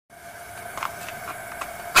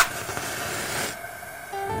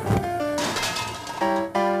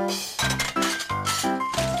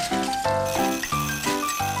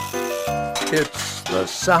It's the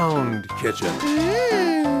Sound Kitchen.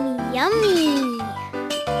 Yummy.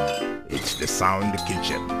 It's the Sound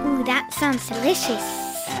Kitchen. Ooh, that sounds delicious.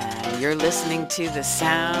 You're listening to the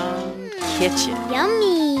Sound Kitchen.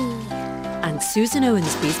 Yummy. And Susan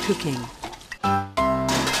Owensby's cooking.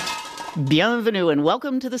 Bienvenue and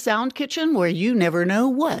welcome to the Sound Kitchen, where you never know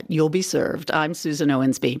what you'll be served. I'm Susan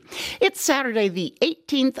Owensby. It's Saturday, the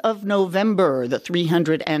 18th of November, the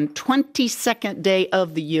 322nd day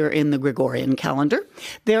of the year in the Gregorian calendar.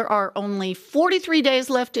 There are only 43 days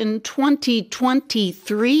left in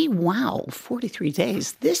 2023. Wow, 43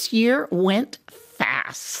 days. This year went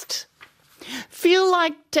fast. Feel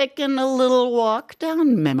like taking a little walk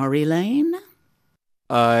down memory lane?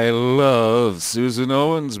 I love Susan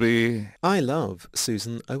Owensby. I love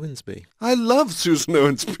Susan Owensby. I love Susan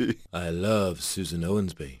Owensby. I love Susan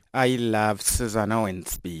Owensby. I love Susan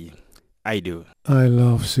Owensby. I do. I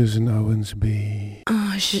love Susan Owensby.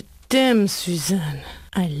 Oh, je t'aime, Susan.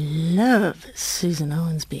 I love Susan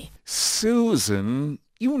Owensby. Susan,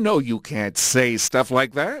 you know you can't say stuff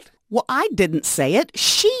like that. Well, I didn't say it.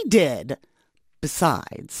 She did.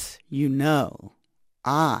 Besides, you know,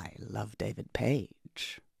 I love David Page.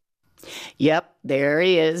 Yep, there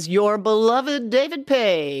he is, your beloved David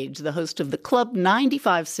Page, the host of the Club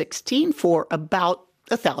 9516 for about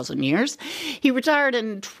 1,000 years. He retired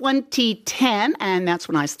in 2010, and that's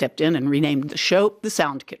when I stepped in and renamed the show The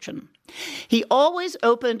Sound Kitchen. He always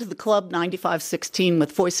opened the Club 9516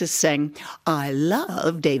 with voices saying, I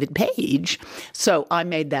love David Page. So I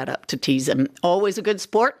made that up to tease him. Always a good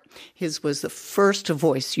sport. His was the first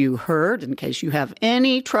voice you heard, in case you have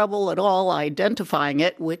any trouble at all identifying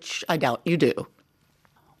it, which I doubt you do.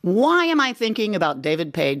 Why am I thinking about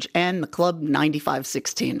David Page and the Club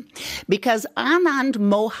 9516? Because Anand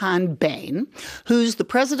Mohan Bain, who's the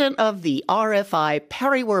president of the RFI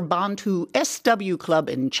Parivar Bantu SW Club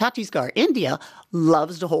in Chhattisgarh, India,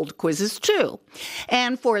 loves to hold quizzes too.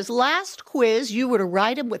 And for his last quiz, you were to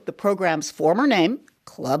write him with the program's former name,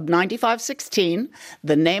 Club 9516,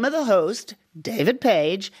 the name of the host, David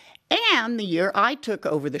Page, and the year I took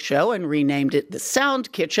over the show and renamed it The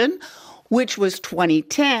Sound Kitchen, which was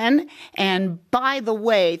 2010. And by the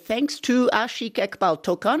way, thanks to Ashik Ekbal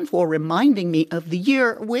Tokan for reminding me of the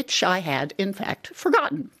year, which I had, in fact,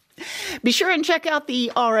 forgotten. Be sure and check out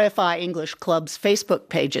the RFI English Club's Facebook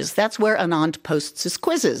pages. That's where Anand posts his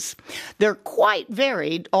quizzes. They're quite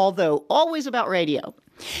varied, although always about radio.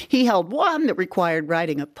 He held one that required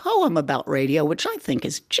writing a poem about radio, which I think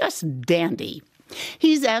is just dandy.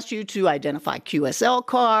 He's asked you to identify QSL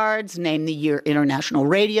cards, name the year international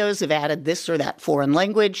radios have added this or that foreign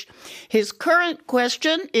language. His current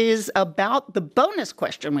question is about the bonus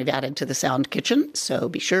question we've added to the Sound Kitchen, so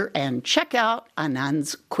be sure and check out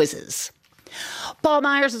Anand's quizzes. Paul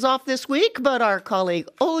Myers is off this week, but our colleague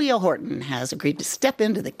Olya Horton has agreed to step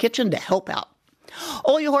into the kitchen to help out.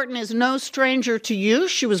 Olya Horton is no stranger to you.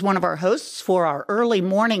 She was one of our hosts for our early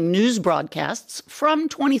morning news broadcasts from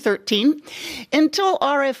 2013 until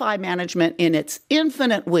RFI management, in its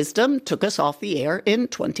infinite wisdom, took us off the air in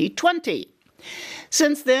 2020.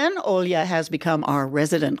 Since then, Olya has become our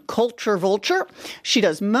resident culture vulture. She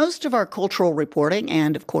does most of our cultural reporting,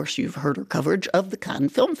 and of course you've heard her coverage of the Cannes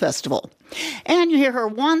Film Festival. And you hear her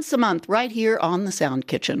once a month right here on the Sound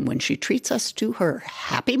Kitchen when she treats us to her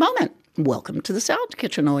happy moment. Welcome to the Sound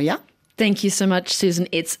Kitchen, Olya. Thank you so much, Susan.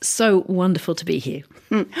 It's so wonderful to be here.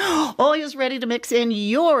 Olya's ready to mix in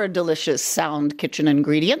your delicious Sound Kitchen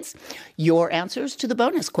ingredients, your answers to the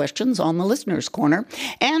bonus questions on the Listener's Corner,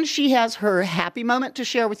 and she has her happy moment to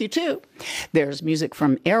share with you, too. There's music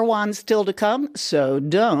from Erwan still to come, so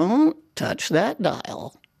don't touch that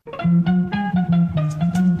dial.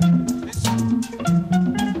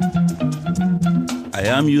 I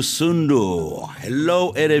am Yusundo.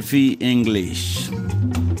 Hello, RFI English.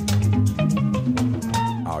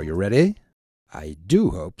 Are you ready? I do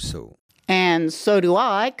hope so. And so do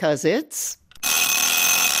I, 'cause it's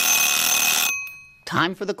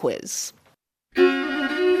time for the quiz.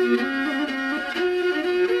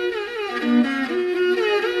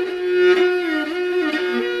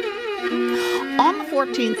 On the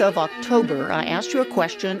 14th of October, I asked you a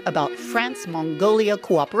question about France-Mongolia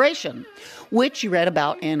cooperation, which you read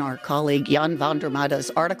about in our colleague Jan van der Mada's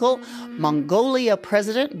article, Mongolia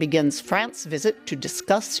President Begins France Visit to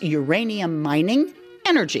Discuss Uranium Mining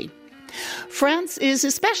Energy. France is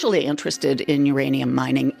especially interested in uranium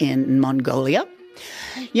mining in Mongolia.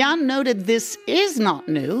 Jan noted this is not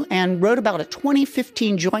new and wrote about a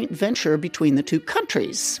 2015 joint venture between the two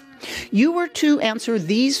countries. You were to answer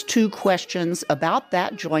these two questions about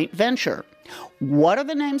that joint venture. What are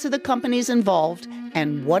the names of the companies involved,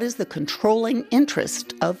 and what is the controlling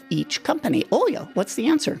interest of each company? Olya, what's the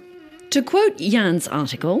answer? To quote Jan's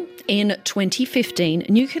article, in 2015,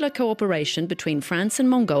 nuclear cooperation between France and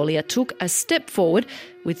Mongolia took a step forward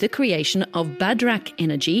with the creation of Badrak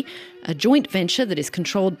Energy, a joint venture that is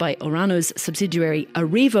controlled by Orano's subsidiary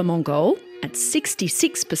Arriva Mongol at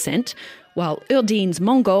 66%, while Erdén's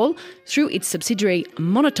Mongol, through its subsidiary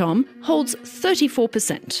Monotom, holds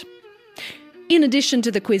 34%. In addition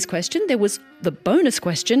to the quiz question, there was the bonus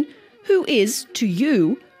question: who is, to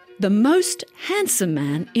you, the most handsome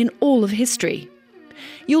man in all of history?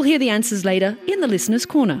 You'll hear the answers later in the Listener's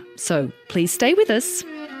Corner, so please stay with us.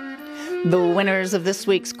 The winners of this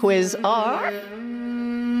week's quiz are...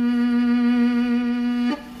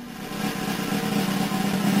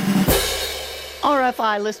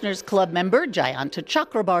 RFI Listeners Club member Jayanta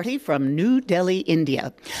Chakrabarti from New Delhi,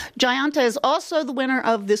 India. Jayanta is also the winner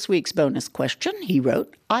of this week's bonus question. He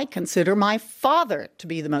wrote, I consider my father to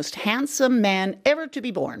be the most handsome man ever to be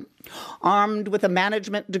born. Armed with a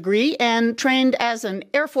management degree and trained as an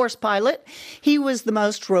Air Force pilot, he was the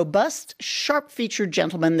most robust, sharp-featured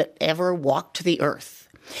gentleman that ever walked the earth.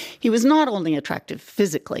 He was not only attractive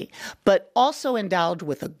physically, but also endowed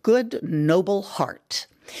with a good, noble heart.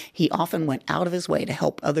 He often went out of his way to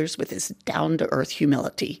help others with his down-to-earth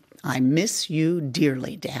humility. I miss you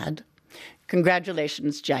dearly, Dad.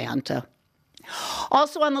 Congratulations, Jayanta.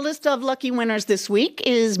 Also on the list of lucky winners this week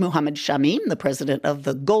is Muhammad Shamim, the president of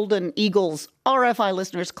the Golden Eagles RFI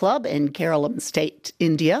Listeners Club in Kerala State,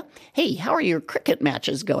 India. Hey, how are your cricket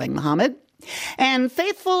matches going, Muhammad? And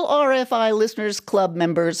faithful RFI Listeners Club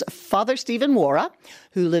members Father Stephen Wara,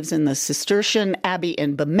 who lives in the Cistercian Abbey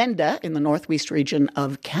in Bamenda in the northwest region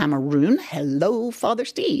of Cameroon. Hello, Father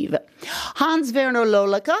Steve. Hans Werner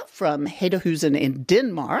Lolaka from Hedehusene in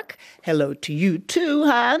Denmark. Hello to you too,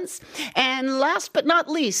 Hans. And last but not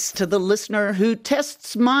least, to the listener who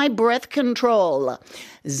tests my breath control,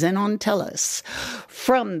 Zenon Tellis,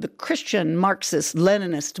 from the Christian Marxist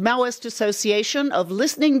Leninist Maoist Association of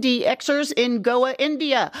Listening DXers in Goa,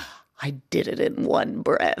 India. I did it in one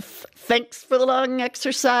breath. Thanks for the long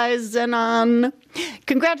exercise, Zenon.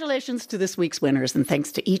 Congratulations to this week's winners, and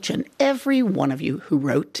thanks to each and every one of you who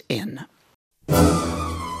wrote in.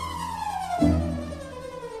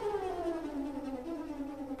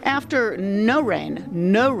 After no rain,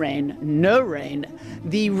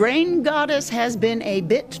 the rain goddess has been a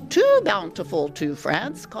bit too bountiful to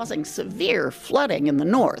France, causing severe flooding in the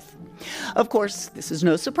north. Of course, this is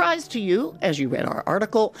no surprise to you. As you read our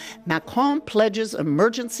article, Macron pledges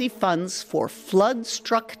emergency funds for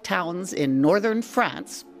flood-struck towns in northern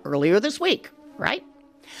France earlier this week, right?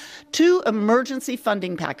 2 emergency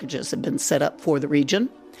funding packages have been set up for the region.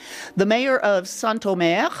 The mayor of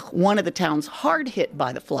Saint-Omer, one of the towns hard hit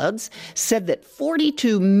by the floods, said that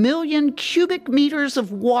 42 million cubic meters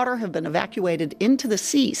of water have been evacuated into the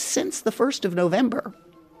sea since the 1st of November.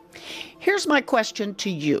 Here's my question to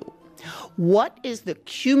you. What is the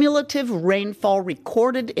cumulative rainfall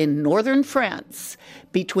recorded in northern France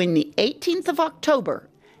between the 18th of October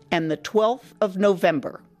and the 12th of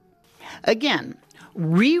November? Again,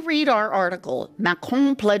 reread our article,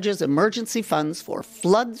 Macron pledges emergency funds for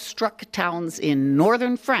flood-struck towns in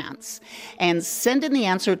northern France, and send in the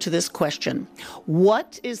answer to this question.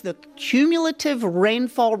 What is the cumulative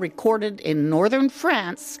rainfall recorded in northern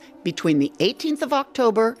France between the 18th of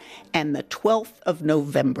October and the 12th of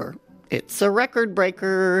November? It's a record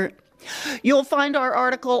breaker. You'll find our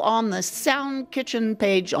article on the Sound Kitchen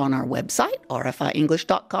page on our website,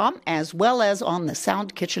 rfienglish.com, as well as on the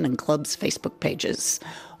Sound Kitchen and Club's Facebook pages.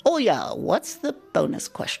 Olya, what's the bonus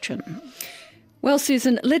question? Well,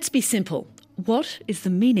 Susan, let's be simple. What is the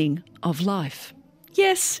meaning of life?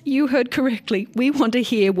 Yes, you heard correctly. We want to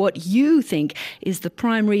hear what you think is the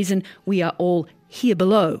prime reason we are all here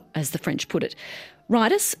below, as the French put it.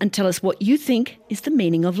 Write us and tell us what you think is the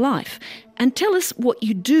meaning of life. And tell us what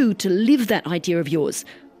you do to live that idea of yours.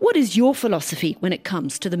 What is your philosophy when it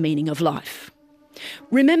comes to the meaning of life?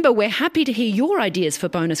 Remember, we're happy to hear your ideas for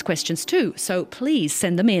bonus questions too, so please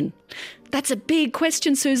send them in. That's a big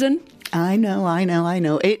question, Susan. I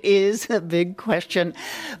know. It is a big question.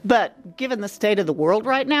 But given the state of the world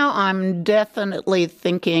right now, I'm definitely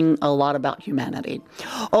thinking a lot about humanity.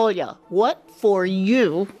 Olya, what for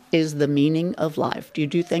you is the meaning of life? Do you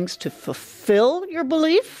do things to fulfill your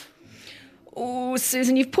belief? Oh,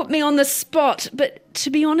 Susan, you've put me on the spot. But to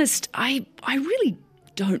be honest, I really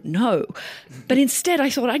don't know. But instead, I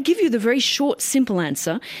thought I'd give you the very short, simple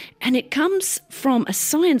answer, and it comes from a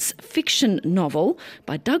science fiction novel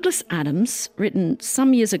by Douglas Adams, written some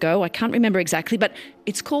years ago. I can't remember exactly, but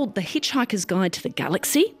it's called The Hitchhiker's Guide to the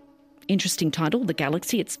Galaxy. Interesting title, The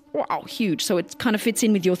Galaxy. It's, wow, huge, so it kind of fits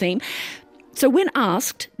in with your theme. So when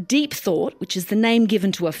asked, Deep Thought, which is the name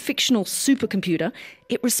given to a fictional supercomputer,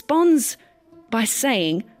 it responds by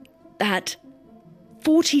saying that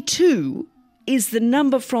 42 is the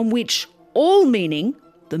number from which all meaning,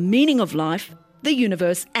 the meaning of life, the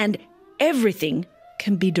universe, and everything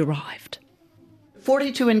can be derived.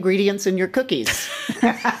 42 ingredients in your cookies.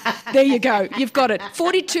 There you go. You've got it.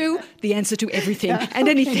 42, the answer to everything and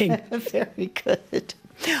anything. Very good.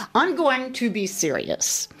 I'm going to be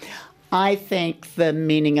serious. I think the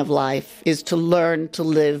meaning of life is to learn to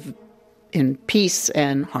live in peace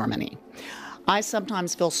and harmony. I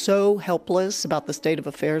sometimes feel so helpless about the state of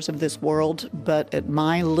affairs of this world, but at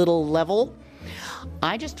my little level,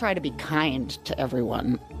 I just try to be kind to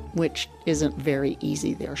everyone, which isn't very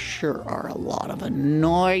easy. There sure are a lot of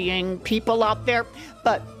annoying people out there,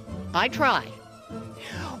 but I try.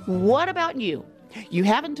 What about you? You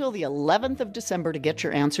have until the 11th of December to get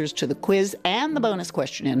your answers to the quiz and the bonus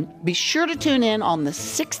question in. Be sure to tune in on the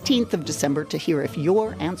 16th of December to hear if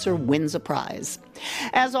your answer wins a prize.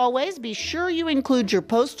 As always, be sure you include your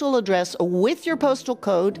postal address with your postal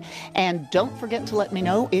code, and don't forget to let me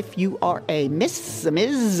know if you are a Miss, a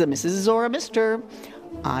Ms., a Mrs., or a Mr.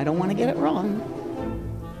 I don't want to get it wrong.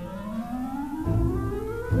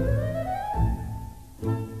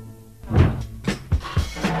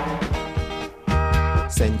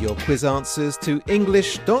 Send your quiz answers to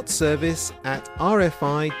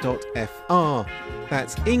english.service@rfi.fr.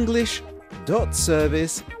 That's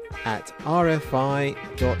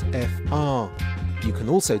english.service@rfi.fr. You can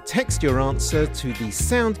also text your answer to the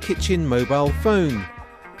Sound Kitchen mobile phone.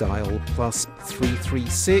 Dial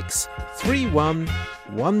 +336 31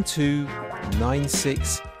 12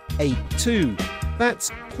 9682.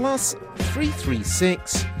 That's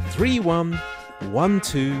 +336 31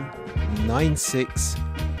 12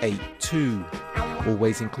 9682.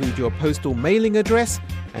 Always include your postal mailing address,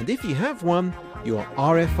 and if you have one, your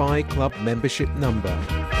RFI Club membership number.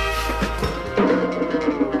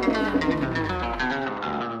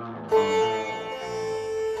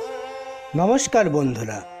 নমস্কার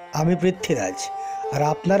বন্ধুরা, আমি পৃথ্বীরাজ আর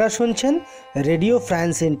আপনারা শুনছেন radio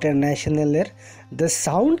France ইন্টারন্যাশনালের the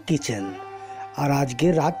sound kitchen. আর আজকে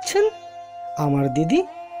রাখছেন আমার দিদি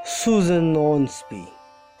Suzanne ওয়েন্সবি।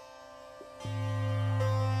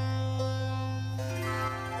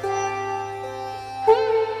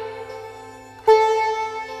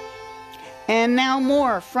 And now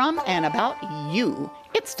more from and about you.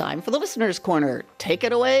 It's time for the Listener's Corner. Take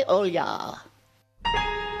it away, Olya.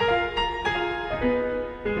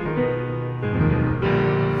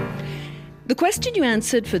 The question you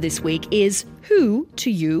answered for this week is, who, to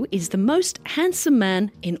you, is the most handsome man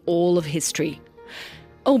in all of history?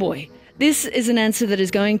 Oh boy, this is an answer that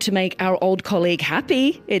is going to make our old colleague happy.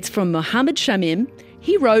 It's from Mohammed Shamim.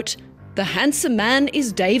 He wrote, "The handsome man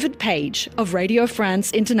is David Page of Radio France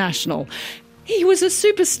International. He was a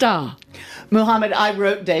superstar." Mohammed, I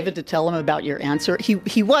wrote David to tell him about your answer.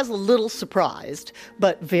 He was a little surprised,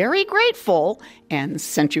 but very grateful, and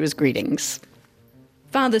sent you his greetings.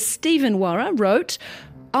 Father Stephen Warra wrote,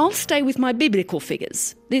 "I'll stay with my biblical figures.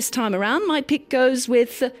 This time around, my pick goes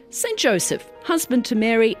with St. Joseph, husband to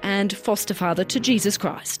Mary and foster father to Jesus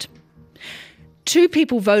Christ." Two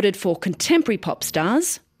people voted for contemporary pop stars.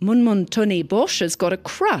 Munmun Toni Bosch has got a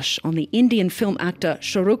crush on the Indian film actor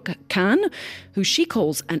Shah Rukh Khan, who she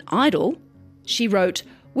calls an idol. She wrote,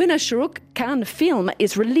 "When a Shah Rukh Khan film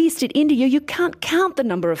is released in India, you can't count the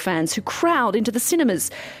number of fans who crowd into the cinemas.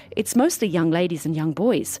 It's mostly young ladies and young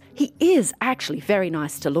boys. He is actually very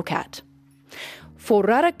nice to look at." For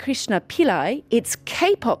Radhakrishna Pillai, it's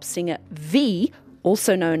K-pop singer V,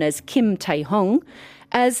 also known as Kim Tae-hong.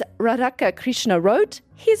 As Radhaka Krishna wrote,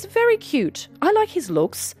 "He's very cute. I like his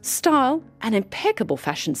looks, style, and impeccable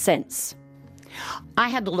fashion sense." I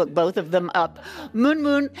had to look both of them up.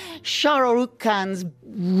 Munmun, Shah Rukh Khan's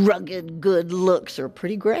rugged good looks are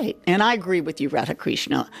pretty great. And I agree with you,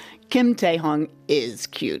 Radhakrishna. Kim Tae-hong is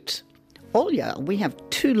cute. Oh yeah, we have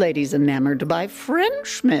two ladies enamored by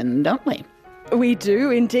Frenchmen, don't we? We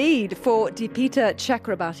do indeed. For Deepika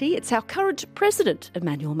Chakrabarti, it's our current president,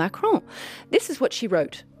 Emmanuel Macron. This is what she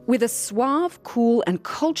wrote. "With a suave, cool and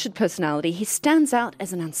cultured personality, he stands out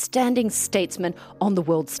as an outstanding statesman on the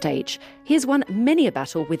world stage. He has won many a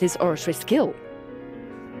battle with his oratory skill."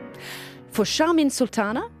 For Charmin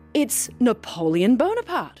Sultana, it's Napoleon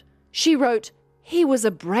Bonaparte. She wrote, He was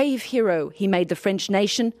a brave hero. He made the French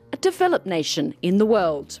nation a developed nation in the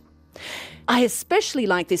world. I especially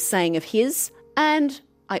like this saying of his, and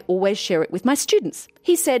I always share it with my students.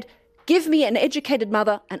 He said, "Give me an educated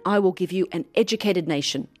mother and I will give you an educated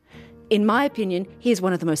nation." In my opinion, he is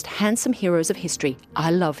one of the most handsome heroes of history.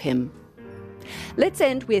 I love him. Let's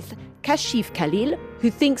end with Kashif Khalil,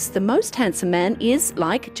 who thinks the most handsome man is,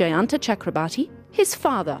 like Jayanta Chakrabarti, his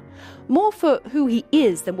father, more for who he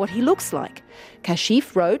is than what he looks like.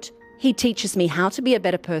 Kashif wrote, "He teaches me how to be a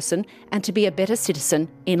better person and to be a better citizen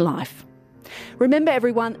in life." Remember,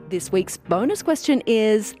 everyone, this week's bonus question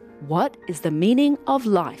is, what is the meaning of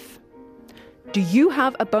life? Do you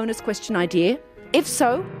have a bonus question idea? If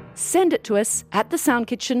so, send it to us at the Sound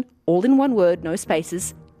Kitchen, all in one word, no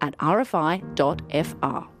spaces, at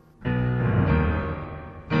rfi.fr.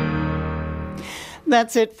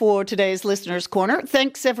 That's it for today's Listener's Corner.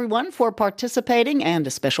 Thanks, everyone, for participating, and a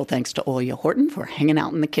special thanks to Olya Horton for hanging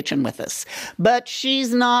out in the kitchen with us. But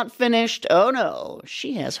she's not finished. Oh, no.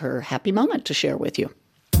 She has her happy moment to share with you.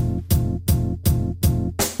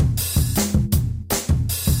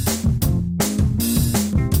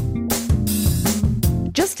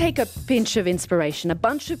 Just take a pinch of inspiration, a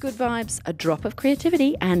bunch of good vibes, a drop of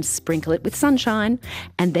creativity, and sprinkle it with sunshine.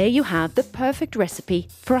 And there you have the perfect recipe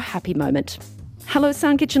for a happy moment. Hello,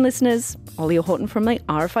 Sound Kitchen listeners. Olya Horton from the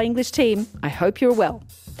RFI English team. I hope you're well.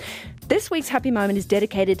 This week's happy moment is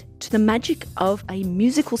dedicated to the magic of a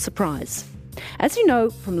musical surprise. As you know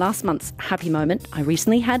from last month's happy moment, I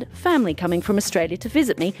recently had family coming from Australia to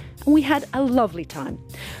visit me, and we had a lovely time.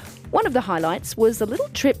 One of the highlights was a little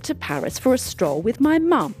trip to Paris for a stroll with my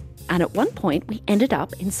mum, and at one point we ended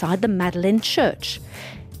up inside the Madeleine Church.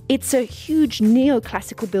 It's a huge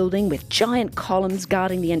neoclassical building with giant columns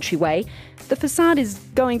guarding the entryway. The facade is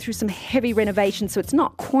going through some heavy renovations, so it's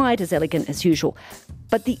not quite as elegant as usual.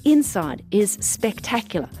 But the inside is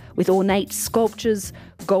spectacular, with ornate sculptures,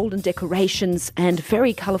 golden decorations, and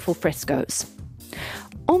very colourful frescoes.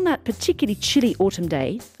 On that particularly chilly autumn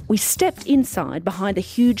day, we stepped inside behind a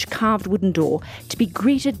huge carved wooden door to be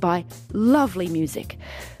greeted by lovely music.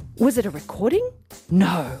 Was it a recording?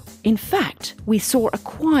 No. In fact, we saw a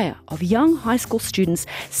choir of young high school students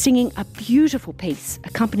singing a beautiful piece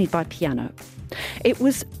accompanied by piano. It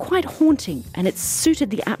was quite haunting and it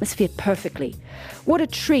suited the atmosphere perfectly. What a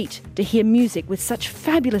treat to hear music with such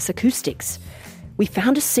fabulous acoustics. We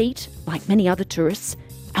found a seat, like many other tourists,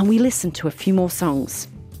 and we listened to a few more songs.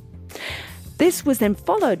 This was then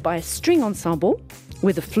followed by a string ensemble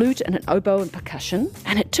with a flute and an oboe and percussion,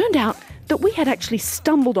 and it turned out that we had actually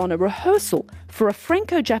stumbled on a rehearsal for a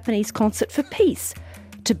Franco-Japanese concert for peace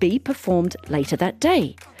to be performed later that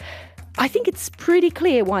day. I think it's pretty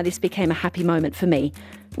clear why this became a happy moment for me.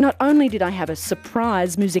 Not only did I have a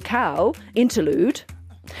surprise musicale interlude,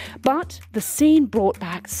 but the scene brought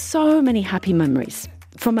back so many happy memories.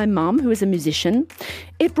 For my mum, who is a musician,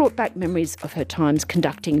 it brought back memories of her times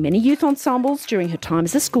conducting many youth ensembles during her time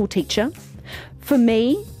as a school teacher. For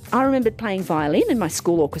me, I remembered playing violin in my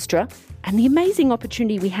school orchestra and the amazing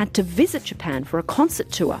opportunity we had to visit Japan for a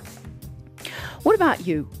concert tour. What about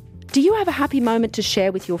you? Do you have a happy moment to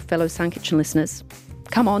share with your fellow Sound Kitchen listeners?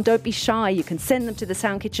 Come on, don't be shy. You can send them to the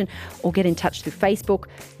Sound Kitchen or get in touch through Facebook.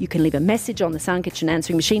 You can leave a message on the Sound Kitchen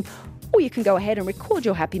answering machine, or you can go ahead and record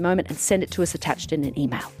your happy moment and send it to us attached in an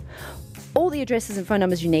email. All the addresses and phone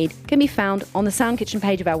numbers you need can be found on the Sound Kitchen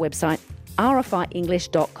page of our website,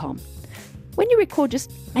 rfienglish.com. When you record,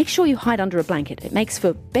 just make sure you hide under a blanket. It makes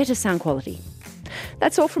for better sound quality.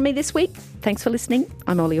 That's all from me this week. Thanks for listening.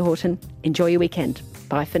 I'm Olya Horton. Enjoy your weekend.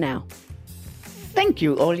 Bye for now. Thank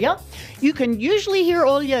you, Olya. You can usually hear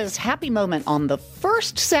Olya's happy moment on the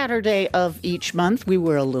first Saturday of each month. We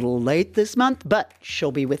were a little late this month, but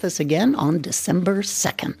she'll be with us again on December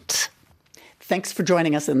 2nd. Thanks for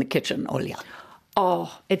joining us in the kitchen, Olya.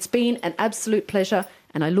 Oh, it's been an absolute pleasure,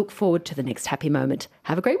 and I look forward to the next happy moment.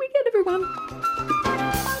 Have a great weekend, everyone.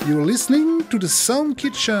 You're listening to the Sound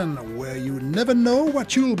Kitchen, where you never know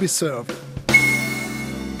what you'll be served.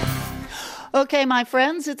 Okay, my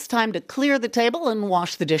friends, it's time to clear the table and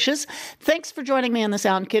wash the dishes. Thanks for joining me in the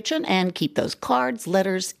Sound Kitchen, and keep those cards,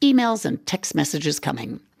 letters, emails, and text messages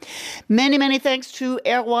coming. Many, many thanks to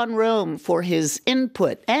Erwan Rome for his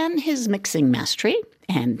input and his mixing mastery,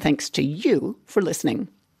 and thanks to you for listening.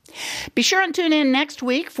 Be sure and tune in next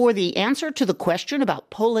week for the answer to the question about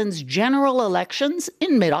Poland's general elections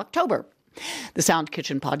in mid-October. The Sound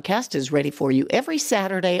Kitchen podcast is ready for you every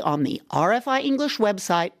Saturday on the RFI English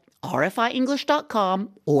website, rfienglish.com,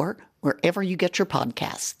 or wherever you get your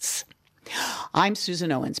podcasts. I'm Susan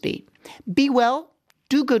Owensby. Be well,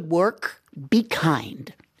 do good work, be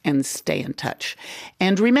kind, and stay in touch.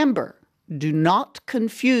 And remember, Do not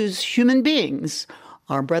confuse human beings,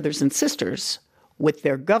 our brothers and sisters, with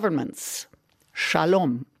their governments.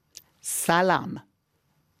 Shalom. Salam.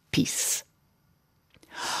 Peace.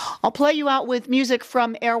 I'll play you out with music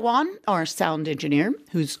from Erwan, our sound engineer,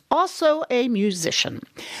 who's also a musician.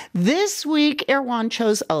 This week, Erwan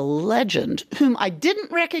chose a legend whom I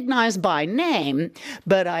didn't recognize by name,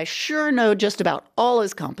 but I sure know just about all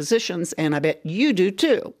his compositions, and I bet you do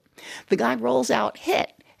too. The guy rolls out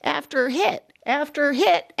hit after hit after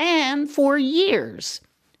hit, and for years.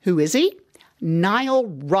 Who is he? Nile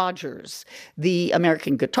Rodgers, the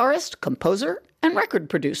American guitarist, composer, and record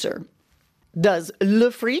producer. Does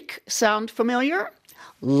Le Freak sound familiar?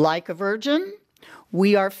 Like a Virgin?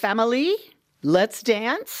 We Are Family? Let's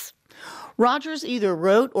Dance? Rodgers either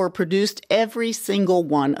wrote or produced every single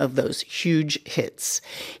one of those huge hits.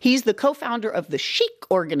 He's the co-founder of the Chic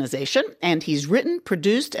organization, and he's written,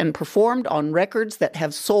 produced, and performed on records that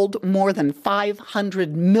have sold more than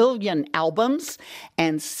 500 million albums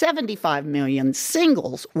and 75 million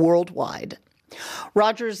singles worldwide.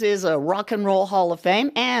 Rodgers is a Rock and Roll Hall of Fame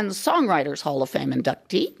and Songwriters Hall of Fame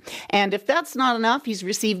inductee. And if that's not enough, he's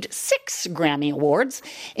received 6 Grammy Awards,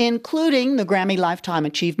 including the Grammy Lifetime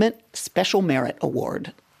Achievement Special Merit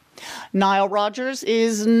Award. Nile Rodgers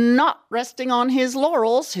is not resting on his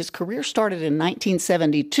laurels. His career started in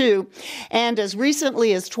 1972, and as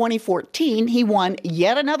recently as 2014, he won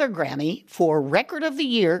yet another Grammy for Record of the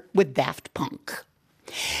Year with Daft Punk.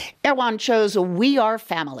 Erwan chose We Are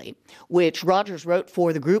Family, which Rodgers wrote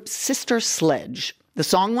for the group Sister Sledge. The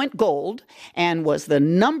song went gold and was the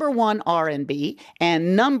 #1 R&B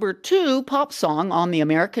and #2 pop song on the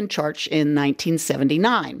American charts in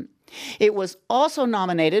 1979. It was also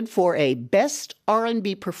nominated for a Best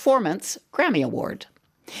R&B Performance Grammy Award.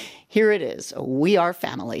 Here it is, We Are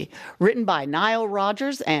Family, written by Nile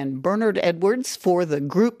Rodgers and Bernard Edwards for the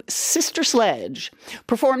group Sister Sledge,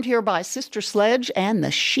 performed here by Sister Sledge and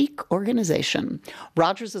the Chic organization.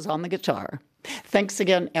 Rodgers is on the guitar. Thanks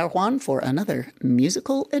again, Erwan, for another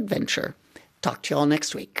musical adventure. Talk to you all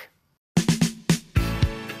next week.